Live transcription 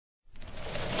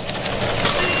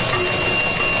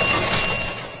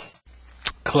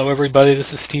Hello everybody,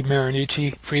 this is Steve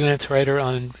Marinucci, freelance writer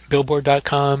on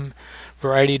Billboard.com,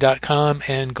 Variety.com,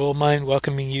 and Goldmine,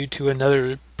 welcoming you to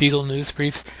another Beatles News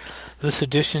Briefs. This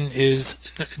edition is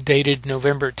dated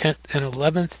November 10th and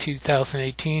 11th,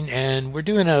 2018, and we're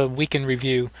doing a weekend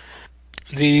review.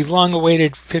 The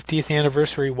long-awaited 50th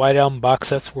anniversary White Album box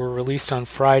sets were released on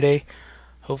Friday.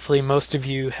 Hopefully most of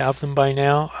you have them by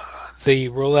now. The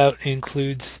rollout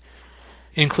included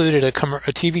a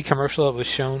TV commercial that was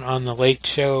shown on The Late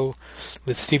Show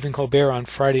with Stephen Colbert on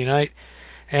Friday night,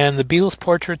 and the Beatles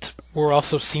portraits were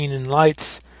also seen in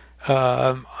lights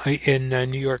in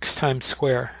New York's Times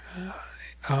Square.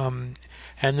 And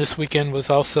this weekend was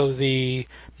also the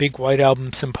big White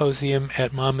Album symposium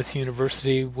at Monmouth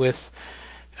University with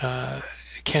Ken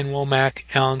Womack,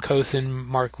 Alan Kozin,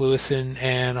 Mark Lewison,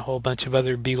 and a whole bunch of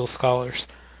other Beatles scholars.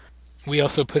 We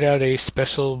also put out a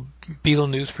special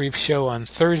Beatles News Brief show on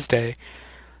Thursday,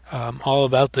 all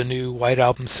about the new White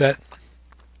Album set.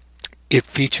 It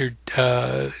featured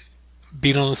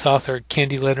Beatles author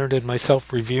Candy Leonard and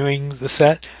myself reviewing the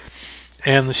set,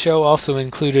 and the show also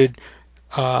included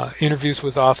interviews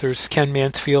with authors Ken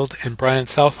Mansfield and Brian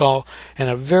Southall, and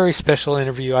a very special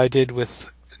interview I did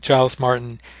with Giles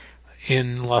Martin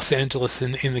in Los Angeles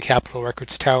in the Capitol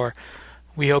Records Tower.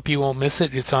 We hope you won't miss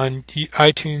it. It's on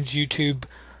iTunes, YouTube,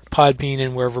 Podbean,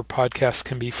 and wherever podcasts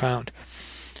can be found.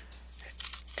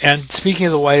 And speaking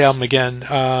of the White Album again,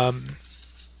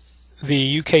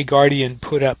 the UK Guardian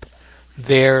put up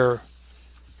their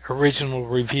original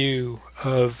review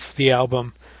of the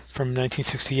album from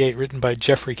 1968, written by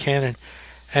Geoffrey Cannon,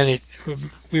 and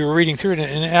we were reading through it,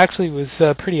 and it actually was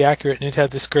pretty accurate, and it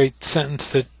had this great sentence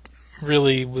that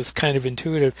really was kind of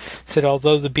intuitive. It said,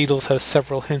 although the Beatles has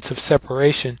several hints of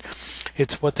separation,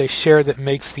 it's what they share that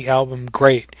makes the album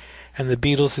great, and the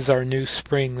Beatles is our new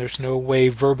spring. There's no way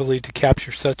verbally to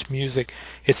capture such music.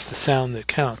 It's the sound that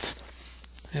counts.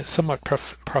 It's somewhat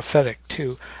prophetic,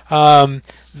 too.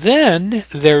 Then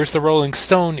there's the Rolling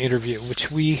Stone interview,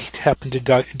 which we happened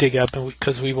to dig up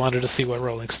because we wanted to see what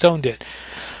Rolling Stone did.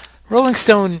 Rolling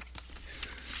Stone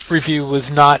review was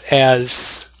not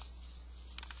as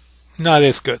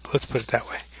good, let's put it that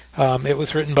way. It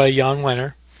was written by Jan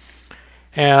Wenner,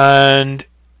 and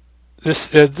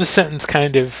this sentence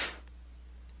kind of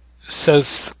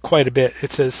says quite a bit.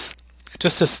 It says,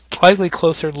 just a slightly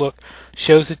closer look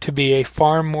shows it to be a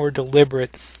far more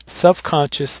deliberate,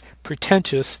 self-conscious,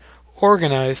 pretentious,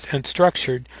 organized and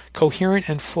structured, coherent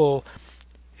and full,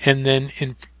 and then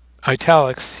in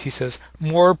italics he says,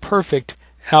 more perfect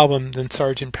album than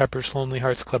Sgt. Pepper's Lonely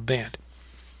Hearts Club Band.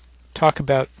 Talk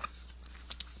about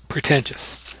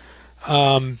pretentious.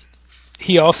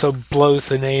 He also blows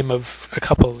the name of a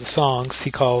couple of the songs.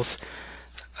 He calls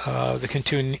the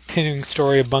continuing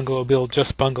story of Bungalow Bill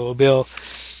just Bungalow Bill,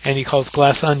 and he calls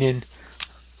Glass Onion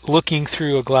Looking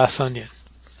Through a Glass Onion.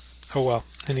 Oh well,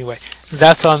 anyway,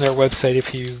 that's on their website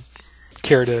if you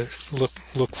care to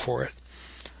look for it.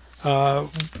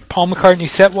 Paul McCartney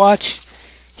Set Watch.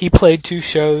 He played two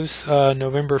shows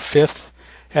November 5th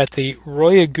at the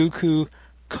Ryogoku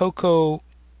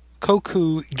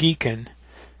Koku Giken.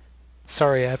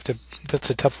 Sorry, that's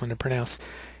a tough one to pronounce.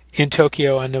 In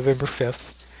Tokyo on November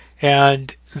 5th.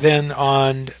 And then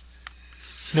on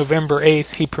November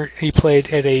 8th, he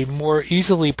played at a more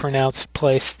easily pronounced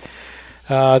place,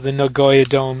 the Nagoya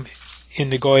Dome in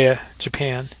Nagoya,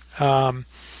 Japan.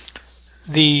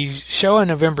 The show on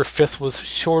November 5th was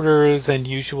shorter than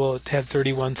usual. It had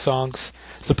 31 songs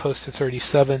as opposed to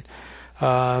 37.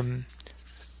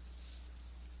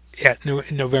 At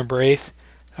November 8th.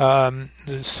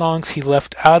 The songs he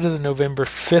left out of the November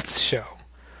 5th show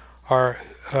are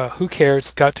Who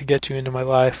Cares, Got to Get You Into My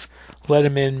Life, Let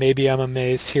Him In, Maybe I'm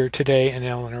Amazed, Here Today, and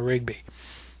Eleanor Rigby.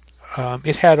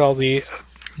 It had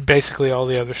basically all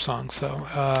the other songs, though,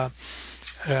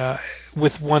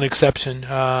 with one exception,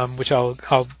 which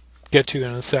I'll get to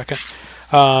in a second.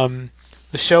 The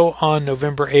show on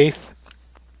November 8th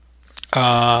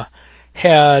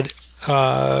had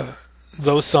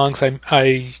those songs I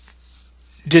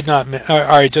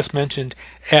just mentioned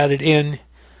added in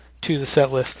to the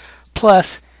set list.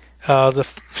 Plus, the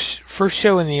first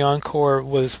show in the encore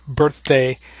was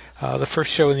Birthday. The first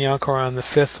show in the encore on the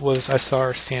 5th was I Saw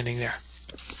Her Standing There.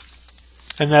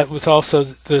 And that was also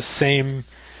the same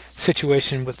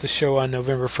situation with the show on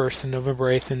November 1st and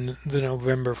November 8th, and the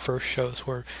November 1st shows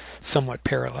were somewhat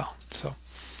parallel. So,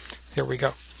 there we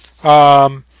go.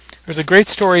 There's a great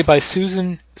story by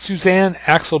Suzanne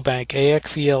Axelbank,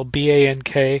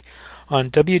 Axelbank, on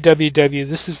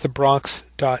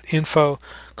www.thisisthebronx.info,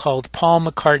 called Paul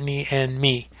McCartney and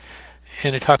Me.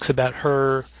 And it talks about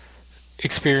her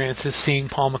experiences seeing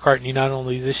Paul McCartney not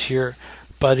only this year,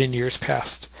 Bud in years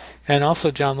past, and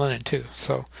also John Lennon too.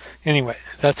 So anyway,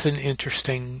 that's an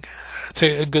interesting, it's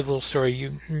a good little story.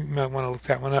 You might want to look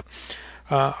that one up.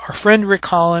 Our friend Rick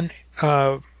Holland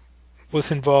was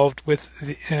involved with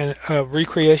the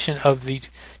recreation of the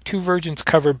Two Virgins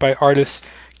covered by artists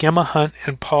Gemma Hunt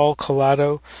and Paul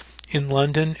Collado in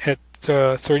London at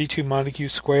 32 Montague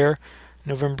Square,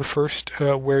 November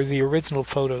 1st, where the original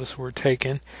photos were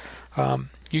taken.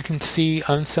 You can see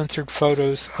uncensored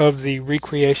photos of the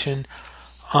recreation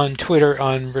on Twitter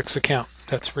on Rick's account.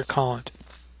 That's Rick Holland.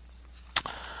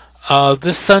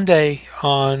 This Sunday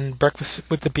on Breakfast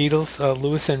with the Beatles,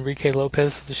 Luis Enrique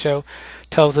Lopez of the show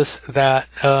tells us that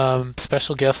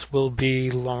special guest will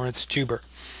be Lawrence Juber.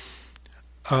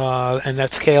 And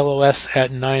that's KLOS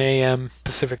at 9 a.m.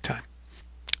 Pacific time.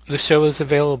 The show is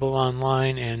available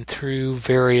online and through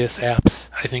various apps.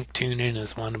 I think TuneIn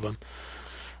is one of them.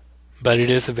 But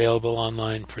it is available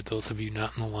online for those of you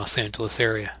not in the Los Angeles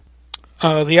area.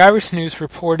 The Irish News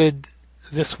reported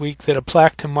this week that a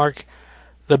plaque to mark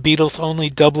the Beatles' only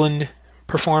Dublin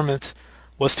performance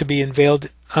was to be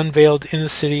unveiled in the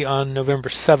city on November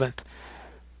 7th.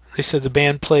 They said the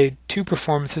band played 2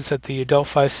 performances at the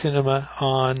Adelphi Cinema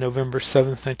on November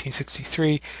 7th,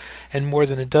 1963, and more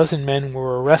than a dozen men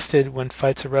were arrested when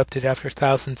fights erupted after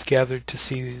thousands gathered to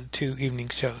see the 2 evening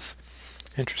shows.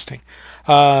 Interesting.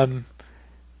 For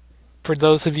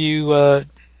those of you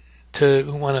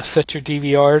who want to set your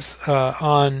DVRs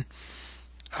on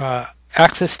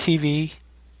Access TV,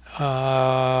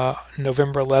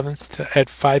 November 11th at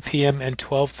 5 p.m. and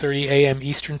 12:30 a.m.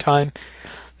 Eastern Time,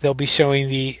 they'll be showing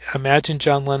the Imagine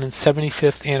John Lennon's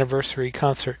 75th anniversary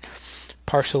concert.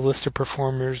 Partial list of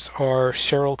performers are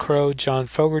Sheryl Crow, John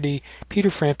Fogerty, Peter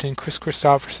Frampton, Chris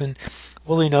Christopherson,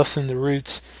 Willie Nelson, The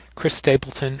Roots, Chris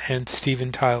Stapleton, and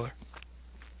Steven Tyler.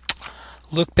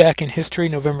 Look back in history,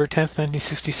 November 10th,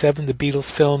 1967, the Beatles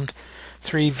filmed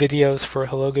 3 videos for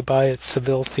Hello Goodbye at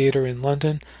Seville Theatre in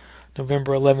London.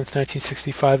 November 11th,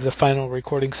 1965, the final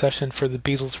recording session for the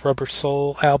Beatles' Rubber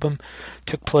Soul album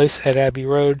took place at Abbey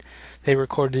Road. They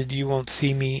recorded You Won't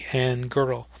See Me and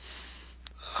Girl.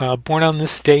 Born on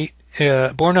November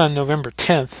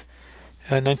 10th,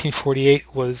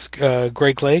 1948, was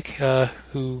Greg Lake,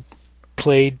 who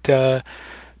played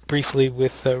briefly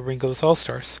with Ringo's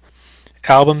All-Stars.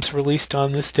 Albums released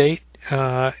on this date,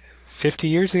 50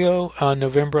 years ago, on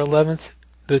November 11th,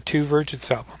 the Two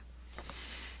Virgins album.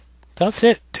 That's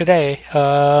it today.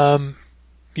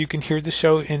 You can hear the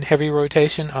show in heavy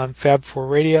rotation on Fab4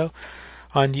 Radio.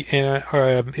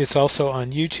 It's also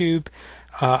on YouTube,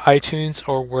 iTunes,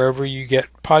 or wherever you get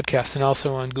podcasts, and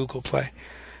also on Google Play.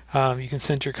 You can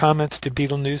send your comments to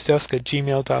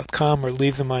BeatlenewsDesk@gmail.com or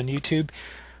leave them on YouTube.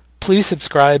 Please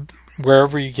subscribe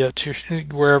wherever you get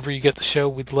the show.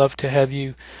 We'd love to have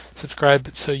you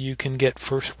subscribe so you can get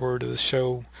first word of the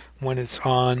show when it's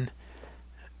online.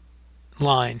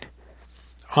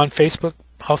 On Facebook,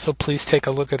 also please take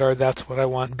a look at our That's What I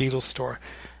Want Beatles store.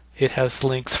 It has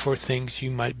links for things you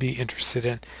might be interested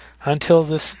in. Until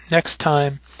this next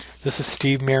time, this is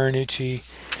Steve Marinucci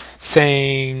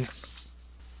saying,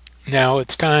 now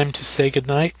it's time to say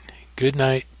goodnight, good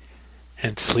night,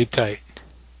 and sleep tight.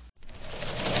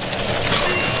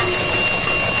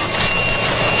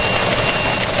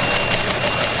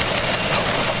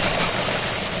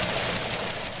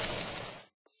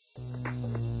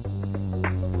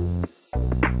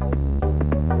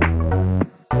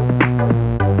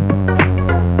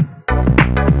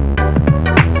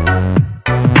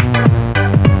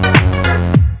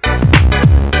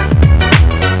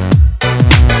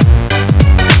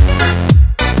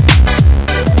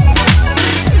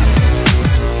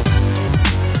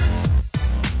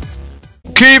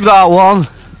 Keep that one.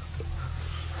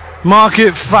 Mark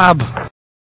it fab.